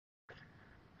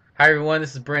Hi everyone,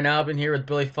 this is Brent Albin here with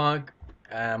Billy Funk.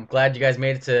 I'm glad you guys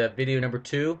made it to video number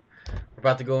 2. We're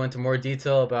about to go into more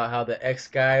detail about how the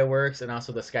Xsky works and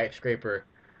also the Skype Scraper.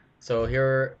 So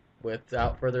here,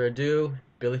 without further ado,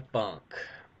 Billy Funk.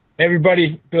 Hey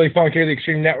everybody, Billy Funk here, the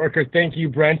Extreme Networker. Thank you,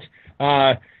 Brent.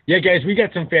 Yeah, guys, we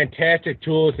got some fantastic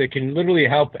tools that can literally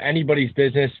help anybody's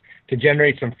business to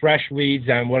generate some fresh leads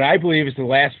on what I believe is the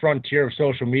last frontier of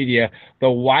social media, the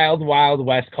wild, wild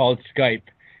west called Skype.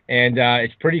 And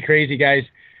it's pretty crazy, guys.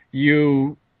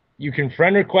 You can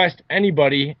friend request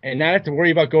anybody and not have to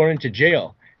worry about going into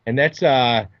jail. And that's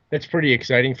pretty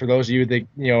exciting for those of you that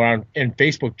are in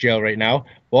Facebook jail right now.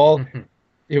 Well,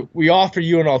 we offer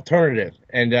you an alternative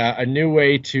and a new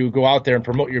way to go out there and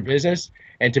promote your business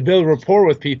and to build rapport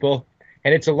with people.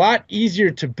 And it's a lot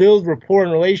easier to build rapport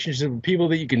and relationships with people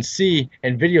that you can see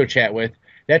and video chat with.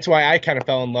 That's why I kind of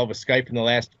fell in love with Skype in the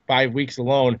last 5 weeks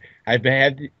alone. I've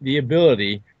had the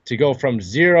ability to go from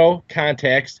 0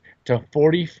 contacts to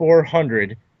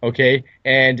 4,400, okay?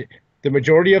 And the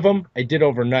majority of them I did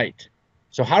overnight.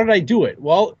 So how did I do it?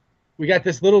 Well, we got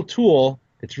this little tool.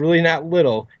 It's really not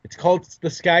little. It's called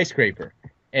the Skyscraper,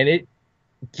 and it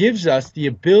gives us the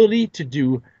ability to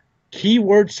do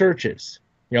keyword searches.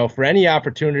 For any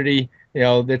opportunity,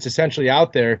 that's essentially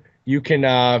out there. You can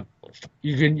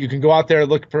go out there and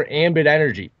look for Ambit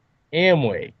Energy,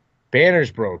 Amway,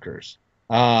 Banners Brokers.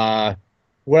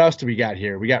 What else do we got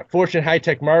here? We got Fortune High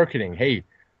Tech Marketing. Hey,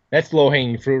 that's low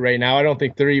hanging fruit right now. I don't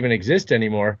think they even exist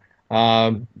anymore.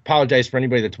 Apologize for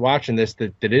anybody that's watching this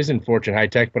that is in Fortune High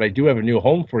Tech, but I do have a new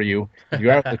home for you if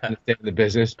you are looking to stay in the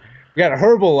business. We got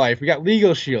Herbalife, we got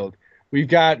Legal Shield, we've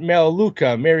got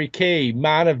Melaleuca, Mary Kay,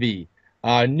 Monavi,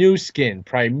 New Skin,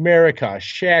 Primerica,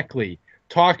 Shackley,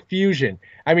 Talk Fusion.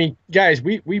 I mean, guys,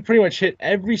 we pretty much hit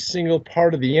every single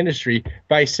part of the industry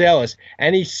by sales.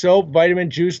 Any soap,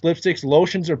 vitamin, juice, lipsticks,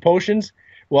 lotions, or potions,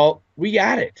 well, we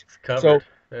got it. It's So covered.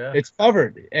 Yeah. it's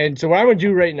covered. And so what I'm going to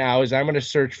do right now is I'm going to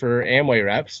search for Amway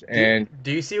reps Do and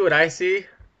do you see what I see?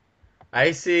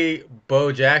 I see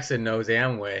Bo Jackson knows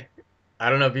Amway. I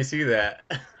don't know if you see that.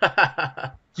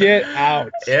 get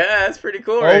out. Yeah, that's pretty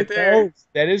cool Oh right there. no,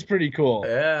 that is pretty cool.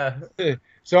 Yeah.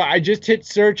 So I just hit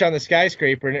search on the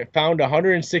Skyscraper and it found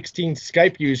 116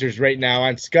 Skype users right now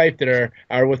on Skype that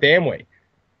are with Amway.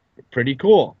 Pretty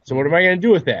cool. So what am I going to do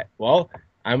with that? Well,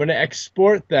 I'm going to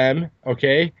export them,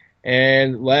 okay?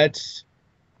 And let's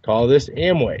call this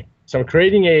Amway. So I'm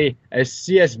creating a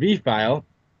CSV file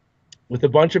with a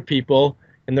bunch of people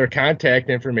and their contact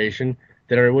information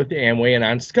that are with the Amway and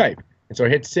on Skype. And so I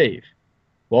hit save.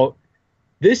 Well,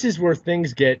 this is where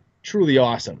things get truly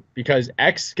awesome because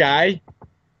Xsky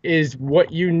is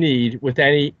what you need with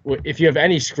if you have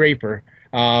any scraper.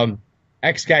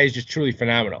 Xsky is just truly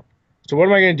phenomenal. So what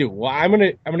am I going to do? Well, I'm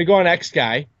gonna go on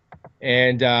Xsky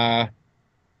and I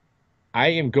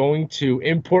am going to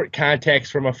import contacts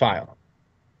from a file.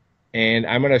 And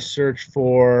I'm going to search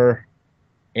for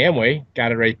Amway.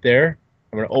 Got it right there.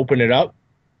 I'm going to open it up.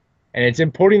 And it's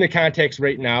importing the contacts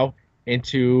right now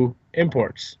into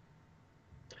imports.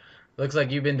 Looks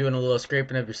like you've been doing a little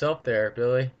scraping of yourself there,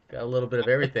 Billy. Got a little bit of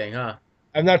everything, huh?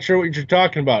 I'm not sure what you're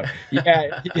talking about.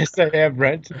 Yeah, yes, I have,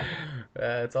 Brent.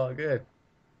 It's all good.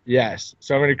 Yes.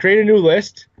 So I'm going to create a new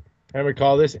list. I'm going to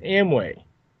call this Amway.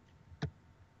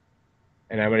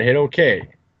 And I'm going to hit OK.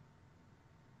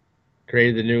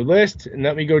 Created the new list. And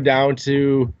let me go down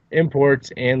to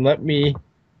imports and let me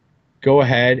go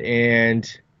ahead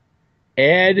and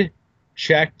add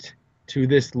checked to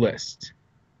this list.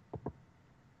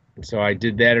 And so I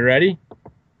did that already.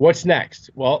 What's next?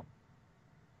 Well,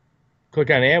 click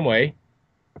on Amway.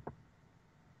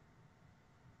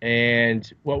 And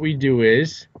what we do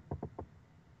is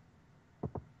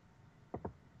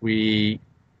we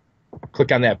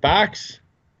click on that box.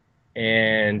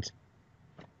 And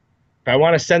if I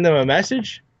want to send them a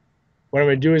message, what I'm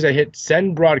going to do is I hit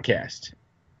send broadcast.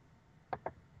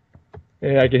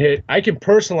 And I can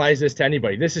personalize this to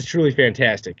anybody. This is truly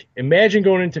fantastic. Imagine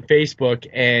going into Facebook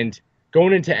and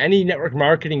going into any network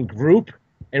marketing group,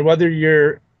 and whether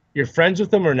you're friends with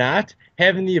them or not,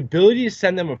 having the ability to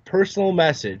send them a personal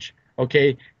message,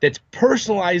 okay, that's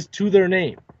personalized to their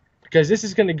name. Because this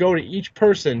is going to go to each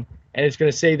person and it's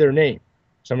going to say their name.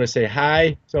 So I'm going to say,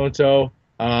 hi, so-and-so,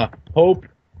 hope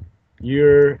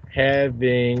you're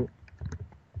having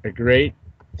a great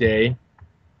day.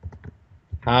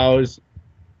 How's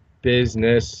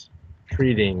business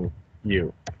treating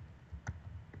you?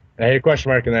 And I hit a question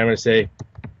mark and then I'm going to say,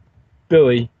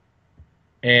 Billy,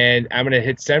 and I'm going to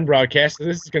hit send broadcast. So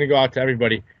this is going to go out to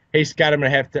everybody. Hey, Scott, I'm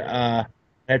going to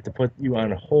have to put you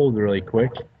on hold really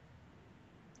quick.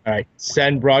 All right,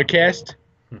 send broadcast.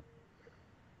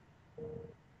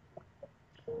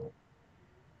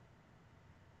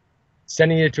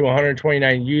 sending it to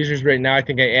 129 users right now. I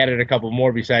think I added a couple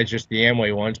more besides just the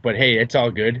Amway ones, but hey, it's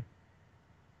all good.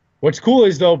 What's cool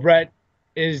is though, Brett,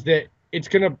 is that it's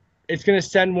gonna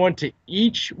send one to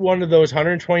each one of those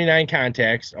 129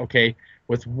 contacts, okay,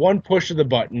 with one push of the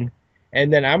button,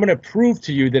 and then I'm gonna prove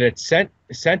to you that it sent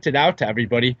it out to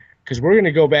everybody because we're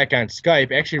gonna go back on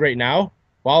Skype. Actually, right now,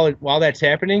 while that's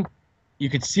happening, you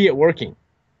could see it working.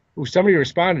 Ooh, somebody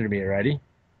responded to me already.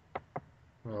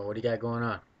 Well, what do you got going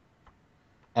on?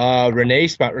 Renee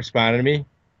spot responded to me.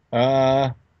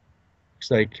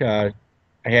 Looks like I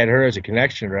had her as a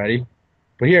connection ready.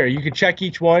 But here, you can check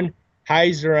each one.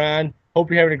 Hi's are on. Hope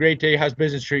you're having a great day. How's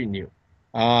business treating you?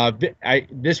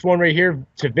 This one right here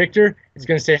to Victor, it's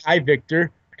going to say, Hi,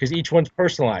 Victor, because each one's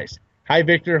personalized. Hi,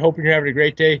 Victor. Hoping you're having a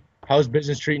great day. How's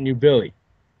business treating you, Billy?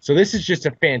 So this is just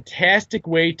a fantastic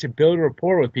way to build a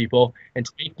rapport with people and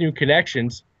to make new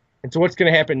connections. And so what's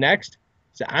going to happen next?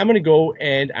 So I'm going to go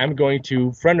and I'm going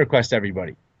to friend request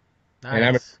everybody. And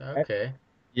I'm Nice. Okay.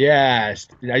 yes.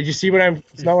 Did you see what I'm You're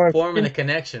smell what I'm forming the thinking?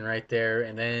 connection right there,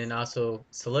 and then also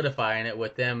solidifying it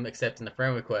with them accepting the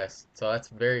friend request. So that's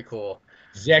very cool.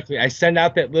 Exactly. I send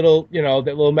out that little, that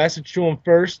little message to them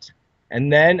first,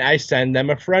 and then I send them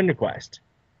a friend request.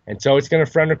 And so it's going to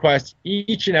friend request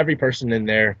each and every person in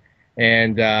there,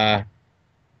 and that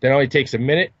only takes a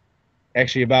minute,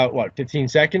 actually about what, 15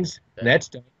 seconds, and Yeah. that's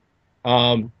done.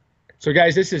 Um, so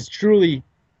guys, this is truly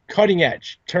cutting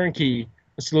edge, turnkey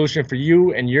solution for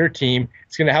you and your team.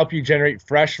 It's going to help you generate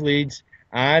fresh leads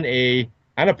on a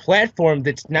platform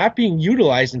that's not being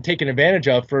utilized and taken advantage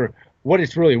of for what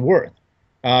it's really worth.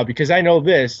 Because I know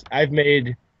this, I've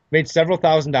made several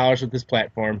 $1,000s with this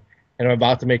platform, and I'm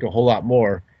about to make a whole lot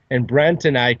more. And Brent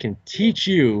and I can teach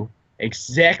you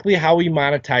exactly how we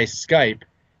monetize Skype.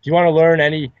 If you want to learn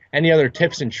any other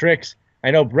tips and tricks,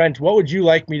 I know Brent, what would you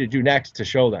like me to do next to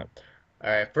show them? All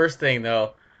right. First thing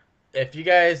though, if you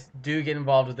guys do get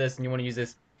involved with this and you want to use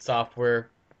this software,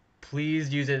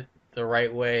 please use it the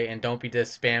right way and don't be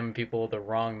just spamming people with the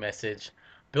wrong message.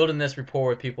 Building this rapport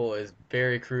with people is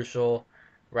very crucial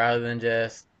rather than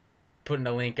just putting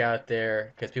a link out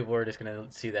there because people are just going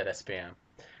to see that as spam.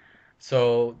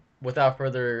 So, without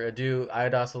further ado,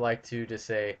 I'd also like to just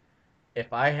say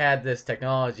if I had this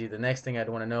technology, the next thing I'd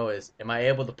want to know is am I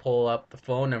able to pull up the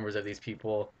phone numbers of these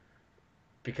people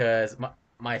because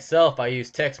myself I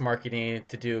use text marketing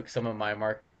to do some of my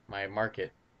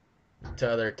market to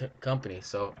other companies.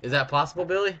 So is that possible,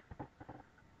 Billy?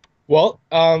 Well,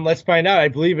 let's find out. I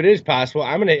believe it is possible.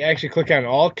 I'm going to actually click on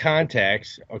all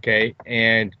contacts, okay?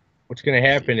 And what's going to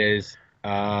happen See. is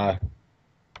after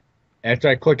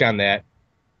I click on that,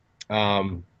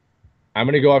 um, I'm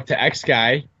going to go up to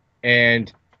Xsky,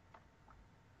 and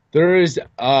there is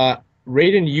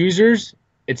rate in users.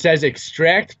 It says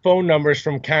extract phone numbers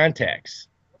from contacts.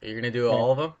 You're gonna do Okay,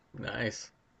 all of them?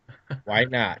 Nice. why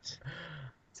not?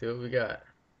 See what we got.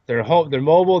 They're home, they're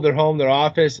mobile, they're home, they're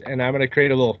office, and I'm going to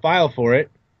create a little file for it,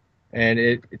 and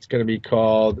it's going to be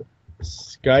called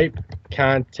Skype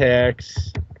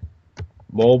contacts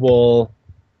mobile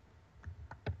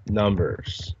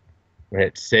numbers.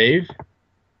 Hit save,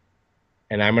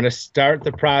 and I'm going to start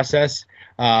the process.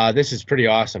 This is pretty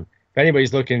awesome. If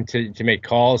anybody's looking to make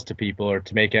calls to people or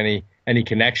to make any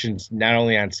connections, not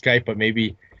only on Skype but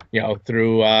maybe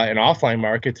through an offline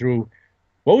market, through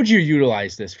what would you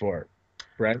utilize this for,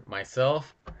 Brent?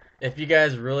 Myself, if you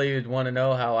guys really want to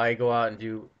know how I go out and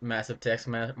do massive text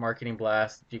marketing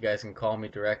blasts, you guys can call me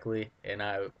directly, and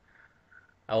I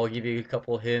will give you a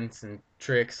couple hints and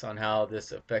tricks on how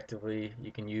this effectively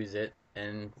you can use it.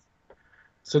 And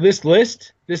So this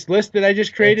list that I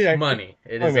just created, it's I money.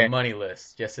 It oh is a man, money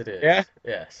list. Yes, it yeah, is.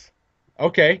 Yes.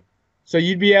 okay. So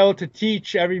you'd be able to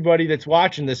teach everybody that's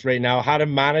watching this right now how to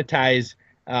monetize,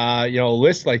 a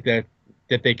list like that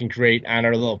they can create on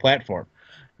our little platform.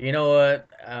 You know what?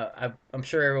 I'm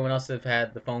sure everyone else have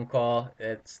had the phone call.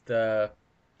 It's the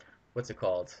what's it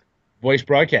called? Voice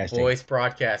broadcasting. Voice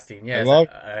broadcasting. I Yes, love.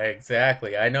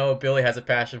 exactly. I know Billy has a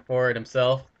passion for it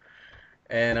himself,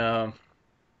 and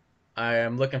I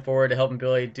am looking forward to helping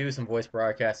Billy do some voice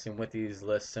broadcasting with these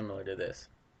lists similar to this.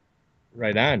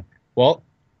 Right on. Well,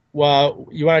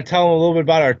 you want to tell them a little bit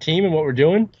about our team and what we're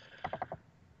doing?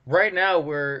 Right now,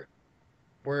 we're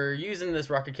using this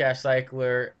Rocket Cash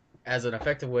Cycler as an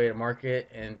effective way to market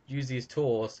and use these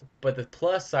tools. But the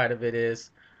plus side of it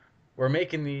is we're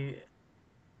making the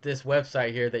this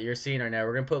website here that you're seeing right now.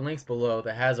 We're gonna put links below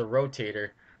that has a rotator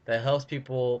that helps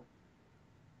people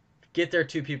get their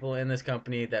two people in this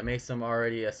company that makes them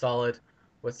already a solid.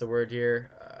 What's the word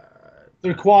here?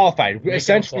 They're qualified. Making them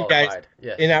Essentially, guys, qualified.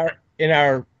 in Yes.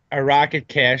 our Rocket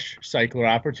Cash Cycler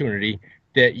opportunity,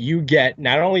 that you get,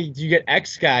 not only do you get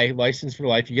Xsky license for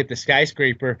life, you get the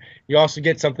Skyscraper, you also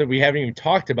get something we haven't even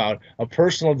talked about, a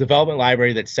personal development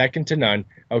library that's second to none.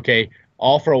 Okay,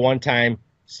 all for a one-time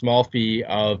small fee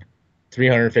of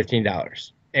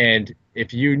 $315. And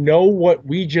if you know what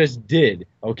we just did,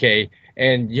 okay,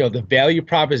 and the value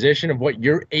proposition of what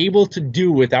you're able to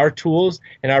do with our tools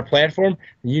and our platform,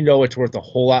 you know it's worth a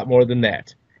whole lot more than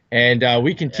that. And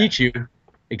we can Yeah. teach you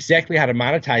exactly how to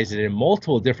monetize it in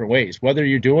multiple different ways. Whether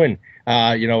you're doing,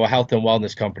 a health and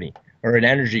wellness company, or an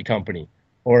energy company,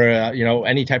 or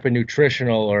any type of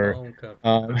nutritional or Phone company.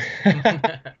 um,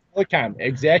 telecom,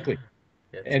 exactly.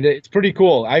 It's And it's pretty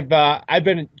cool. I've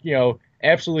been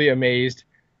absolutely amazed,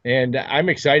 and I'm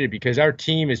excited because our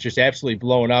team is just absolutely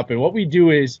blowing up. And what we do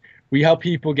is we help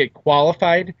people get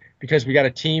qualified because we got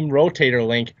a team rotator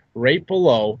link right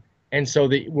below, and so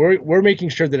we're making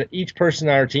sure that each person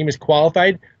on our team is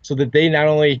qualified so that they not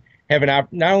only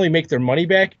not only make their money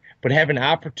back, but have an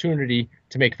opportunity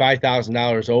to make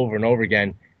 $5,000 over and over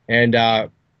again. And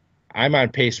I'm on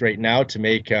pace right now to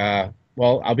make,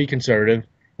 well, I'll be conservative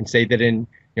and say that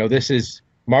this is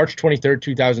March 23rd,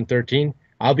 2013.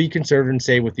 I'll be conservative and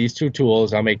say with these two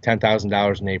tools, I'll make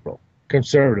 $10,000 in April,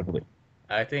 conservatively.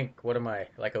 I think what am I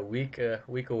like a week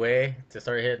away to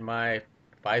start hitting my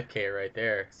 5K right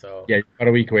there. So Yeah, about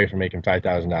a week away from making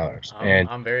 $5,000. I'm And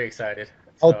I'm very excited.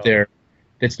 out So there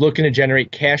that's looking to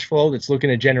generate cash flow, that's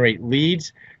looking to generate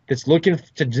leads, that's looking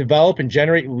to develop and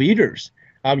generate leaders.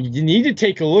 You need to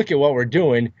take a look at what we're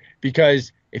doing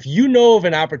because if you know of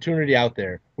an opportunity out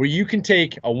there where you can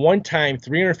take a one-time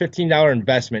 $315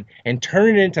 investment and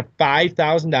turn it into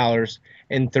 $5,000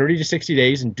 in 30 to 60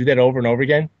 days and do that over and over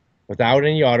again without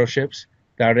any auto ships,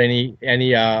 without any one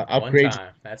upgrades,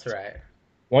 time, that's right.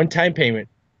 one-time payment.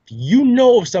 If you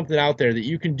know of something out there that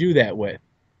you can do that with,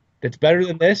 that's better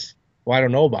than this, well, I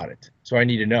don't know about it. So I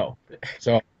need to know.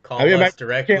 So I Call mean, my us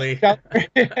directly.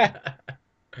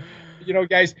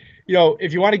 guys,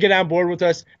 if you want to get on board with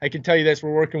us, I can tell you this: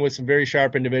 we're working with some very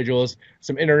sharp individuals,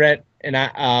 some internet and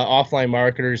offline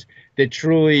marketers that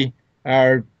truly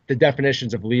are the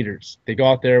definitions of leaders. They go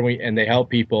out there and they help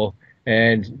people,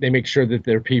 and they make sure that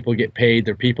their people get paid.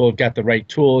 Their people have got the right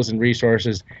tools and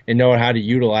resources and know how to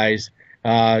utilize,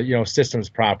 systems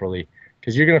properly.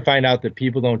 Because you're going to find out that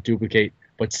people don't duplicate,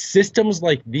 but systems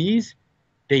like these,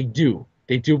 they do.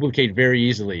 They duplicate very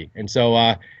easily. And so,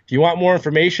 if you want more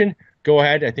information, go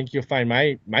ahead. I think you'll find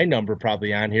my number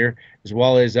probably on here, as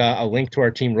well as a link to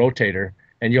our team rotator,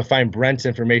 and you'll find Brent's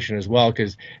information as well,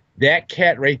 because that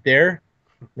cat right there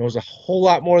knows a whole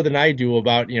lot more than I do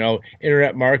about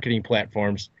internet marketing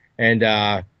platforms, and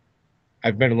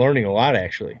I've been learning a lot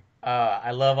actually. I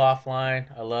love offline.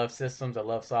 I love systems. I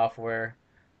love software.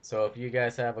 So if you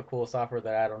guys have a cool software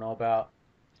that I don't know about,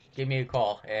 give me a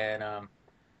call, and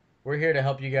we're here to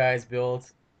help you guys build.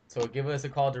 So give us a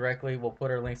call directly. We'll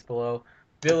put our links below.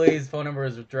 Billy's phone number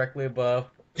is directly above,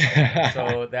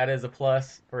 so that is a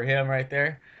plus for him right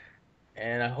there.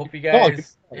 And I hope you Oh,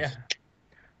 guys, yeah,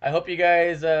 I hope you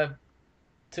guys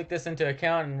took this into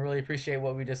account and really appreciate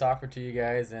what we just offered to you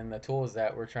guys and the tools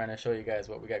that we're trying to show you guys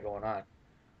what we got going on.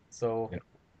 So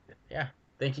yeah,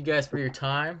 thank you guys for your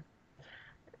time.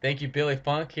 Thank you, Billy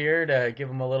Funk, here to give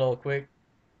them a little quick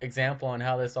example on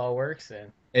how this all works.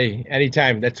 And hey,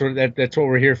 anytime. That's what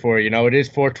we're here for. It is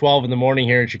 4:12 in the morning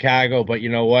here in Chicago, but you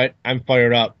know what? I'm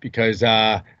fired up because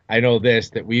I know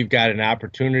this that we've got an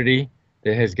opportunity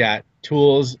that has got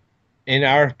tools in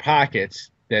our pockets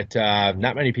that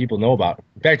not many people know about.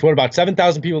 In fact, what about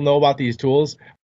 7,000 people know about these tools?